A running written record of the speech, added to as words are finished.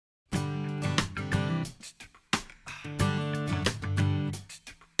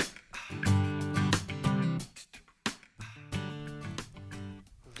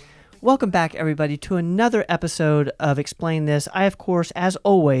Welcome back, everybody, to another episode of Explain This. I, of course, as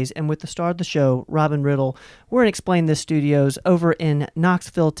always, am with the star of the show, Robin Riddle. We're in Explain This Studios over in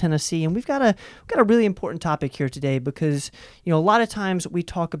Knoxville, Tennessee, and we've got a really important topic here today because a lot of times we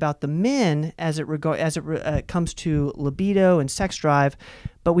talk about the men as it comes to libido and sex drive,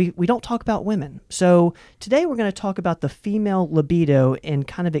 but we don't talk about women. So today we're going to talk about the female libido and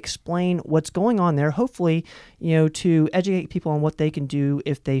kind of explain what's going on there, hopefully, to educate people on what they can do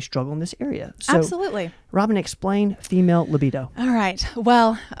if they struggle in this area. So, absolutely. Robin, explain female libido. All right.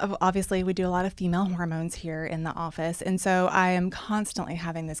 Well, obviously we do a lot of female hormones here in the office. And so I am constantly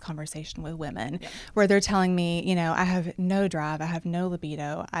having this conversation with women where they're telling me, I have no drive, I have no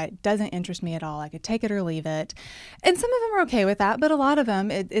libido. It doesn't interest me at all. I could take it or leave it. And some of them are okay with that, but a lot of them,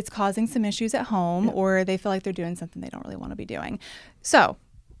 it's causing some issues at home or they feel like they're doing something they don't really want to be doing. So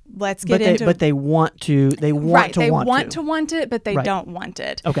let's get into it. But they want to. They want want it, but they don't want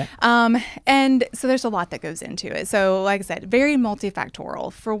it. Okay. And so there's a lot that goes into it. So like I said, very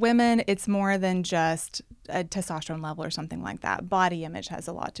multifactorial. For women, it's more than just a testosterone level or something like that. Body image has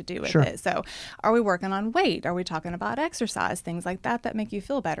a lot to do with it. So are we working on weight? Are we talking about exercise? Things like that make you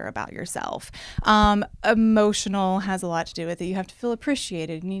feel better about yourself. Emotional has a lot to do with it. You have to feel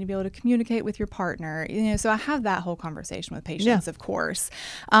appreciated. You need to be able to communicate with your partner. So I have that whole conversation with patients, of course.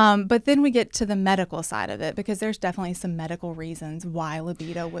 But then we get to the medical side of it because there's definitely some medical reasons why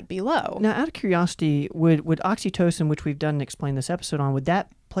libido would be low. Now, out of curiosity, would oxytocin, which we've done and explained this episode on, would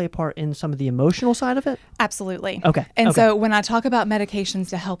that play a part in some of the emotional side of it? Absolutely. Okay. And so when I talk about medications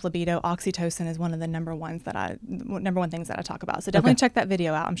to help libido, oxytocin is one of the number one things that I talk about. So definitely check that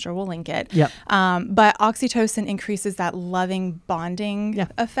video out. I'm sure we'll link it. Yep. But oxytocin increases that loving bonding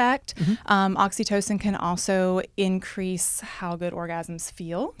effect. Mm-hmm. Oxytocin can also increase how good orgasms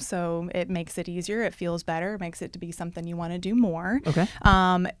feel. So it makes it easier. It feels better. It makes it to be something you want to do more. Okay.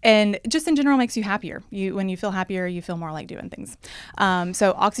 And just in general makes you happier. When you feel happier, you feel more like doing things.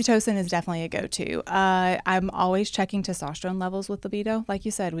 So oxytocin is definitely a go-to. I'm always checking testosterone levels with libido. Like you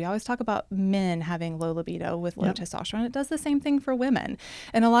said, we always talk about men having low libido with low testosterone. It does the same thing for women.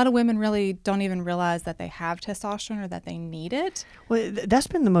 And a lot of women really don't even realize that they have testosterone or that they need it. Well, that's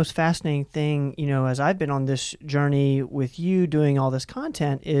been the most fascinating thing, as I've been on this journey with you doing all this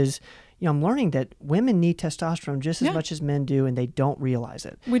content is, I'm learning that women need testosterone just as much as men do, and they don't realize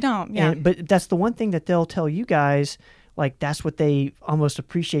it. We don't, But that's the one thing that they'll tell you guys, like that's what they almost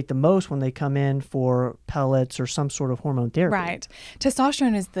appreciate the most when they come in for pellets or some sort of hormone therapy. Right.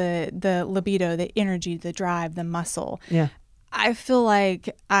 Testosterone is the libido, the energy, the drive, the muscle. Yeah. I feel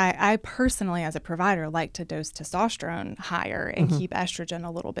like I personally, as a provider, like to dose testosterone higher and keep estrogen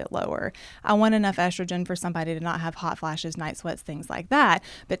a little bit lower. I want enough estrogen for somebody to not have hot flashes, night sweats, things like that.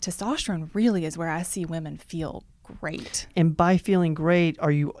 But testosterone really is where I see women feel great. And by feeling great,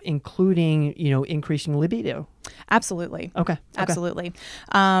 are you including, increasing libido? Absolutely. Okay. Absolutely.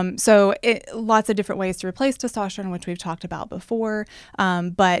 So lots of different ways to replace testosterone, which we've talked about before.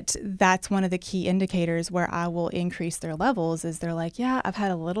 But that's one of the key indicators where I will increase their levels is they're like, yeah, I've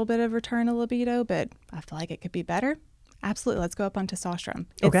had a little bit of return of libido, but I feel like it could be better. Absolutely. Let's go up on testosterone.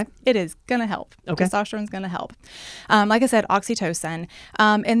 It is going to help. Okay. Testosterone is going to help. Like I said, oxytocin.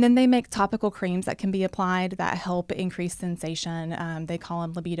 And then they make topical creams that can be applied that help increase sensation. They call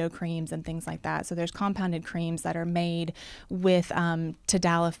them libido creams and things like that. So there's compounded creams that are made with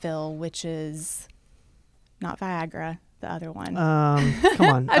tadalafil, which is not Viagra. The other one. Come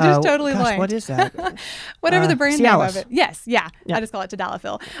on. I just totally blanked. What is that? Whatever the brand name of it. Yes, yeah. Yeah. I just call it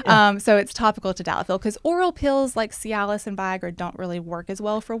tadalafil. So it's topical tadalafil because oral pills like Cialis and Viagra don't really work as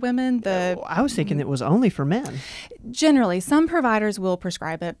well for women. I was thinking it was only for men. Generally, some providers will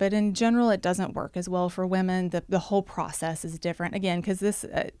prescribe it, but in general, it doesn't work as well for women. The whole process is different. Again, because this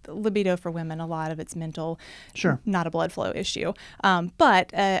libido for women, a lot of it's mental, not a blood flow issue. But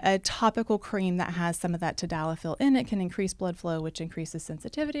a topical cream that has some of that tadalafil in it can increase blood flow, which increases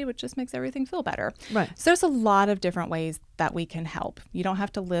sensitivity, which just makes everything feel better. Right. So there's a lot of different ways that we can help. You don't have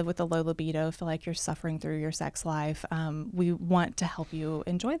to live with a low libido, feel like you're suffering through your sex life. We want to help you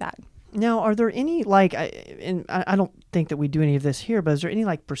enjoy that. Now, are there any, and I don't think that we do any of this here, but is there any,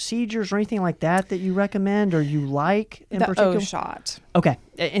 procedures or anything like that that you recommend or you like in particular? The O-shot. Okay.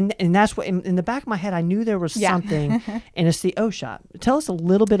 And that's what, in the back of my head, I knew there was something, and it's the O-shot. Tell us a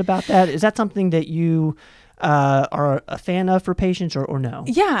little bit about that. Is that something that you are a fan of for patients or no?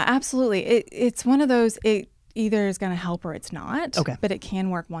 Yeah, absolutely. It's one of those, either is going to help or it's not. Okay. But it can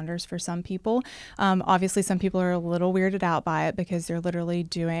work wonders for some people. Obviously, some people are a little weirded out by it because they're literally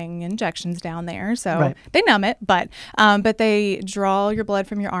doing injections down there. So they numb it, but they draw your blood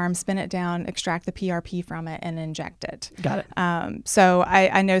from your arm, spin it down, extract the PRP from it, and inject it. Got it. So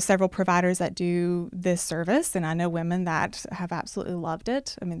I know several providers that do this service, and I know women that have absolutely loved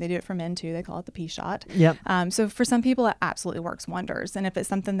it. I mean, they do it for men too. They call it the P shot. Yep. So for some people, it absolutely works wonders. And if it's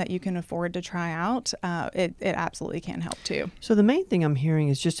something that you can afford to try out, it absolutely can help too. So the main thing I'm hearing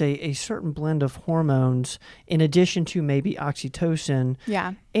is just a certain blend of hormones in addition to maybe oxytocin.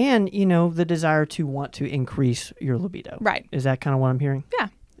 Yeah. And, the desire to want to increase your libido. Right. Is that kind of what I'm hearing? Yeah.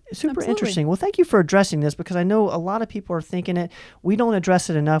 Super Absolutely. interesting. Well, thank you for addressing this because I know a lot of people are thinking it. We don't address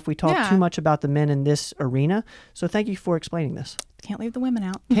it enough. We talk too much about the men in this arena. So thank you for explaining this. Can't leave the women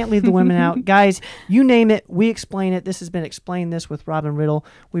out. Can't leave the women out. Guys, you name it, we explain it. This has been Explain This with Robin Riddle.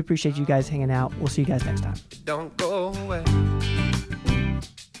 We appreciate you guys hanging out. We'll see you guys next time. Don't go away.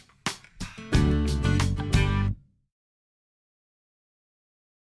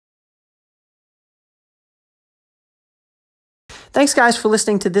 Thanks, guys, for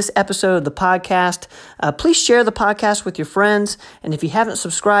listening to this episode of the podcast. Please share the podcast with your friends. And if you haven't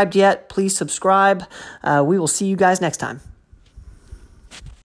subscribed yet, please subscribe. We will see you guys next time.